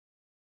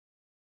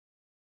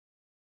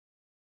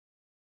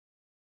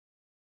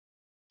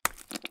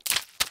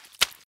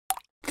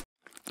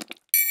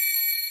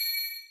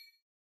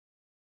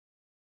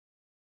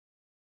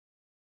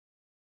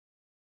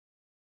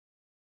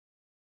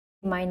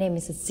My name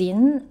is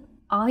Sinn.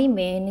 I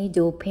mainly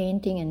do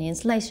painting and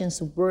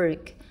installations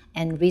work,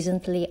 and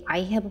recently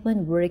I have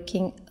been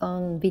working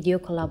on video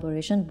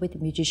collaboration with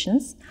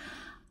musicians.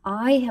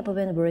 I have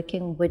been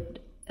working with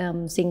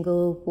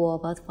Single for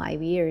about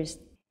 5 years.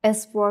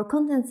 As for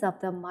contents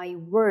of my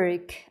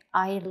work,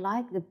 I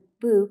like the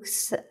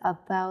books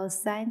about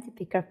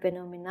scientific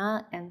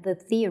phenomena and the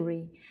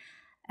theory.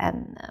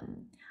 And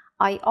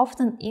I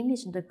often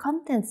imagine the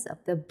contents of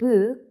the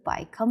book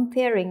by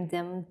comparing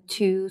them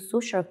to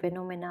social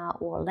phenomena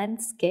or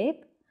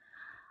landscape.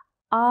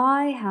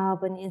 I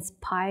have been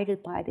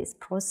inspired by this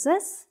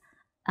process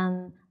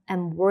and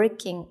am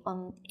working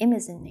on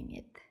imagining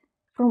it.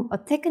 From a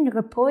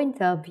technical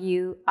point of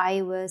view,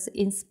 I was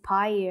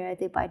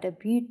inspired by the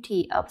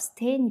beauty of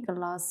stained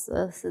glass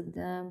of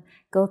the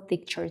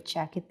Gothic church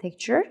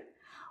architecture,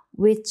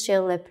 which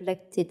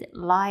reflected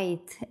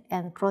light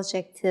and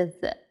projected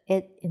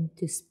it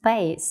into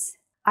space.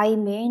 I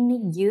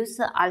mainly use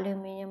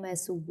aluminum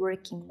as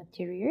working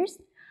materials,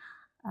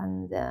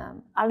 and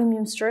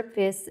aluminum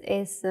surface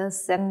is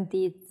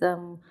sanded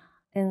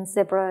in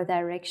several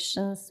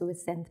directions with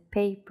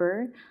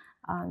sandpaper,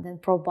 and then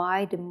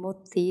provide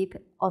motif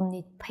on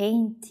it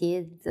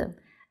painted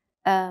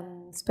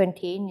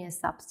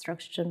spontaneous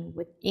abstraction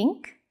with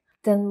ink.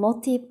 Then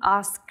motifs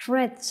are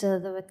scratched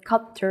with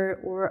cutter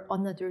or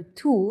another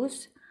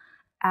tools,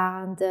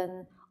 and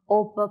then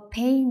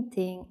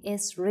overpainting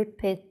is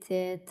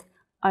repeated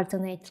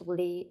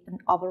alternately and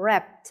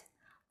overwrapped.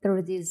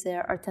 Through this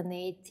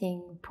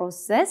alternating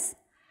process,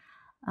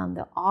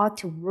 the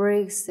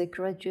artworks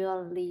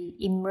gradually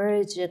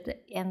emerged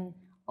in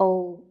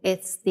all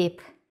its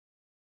depth.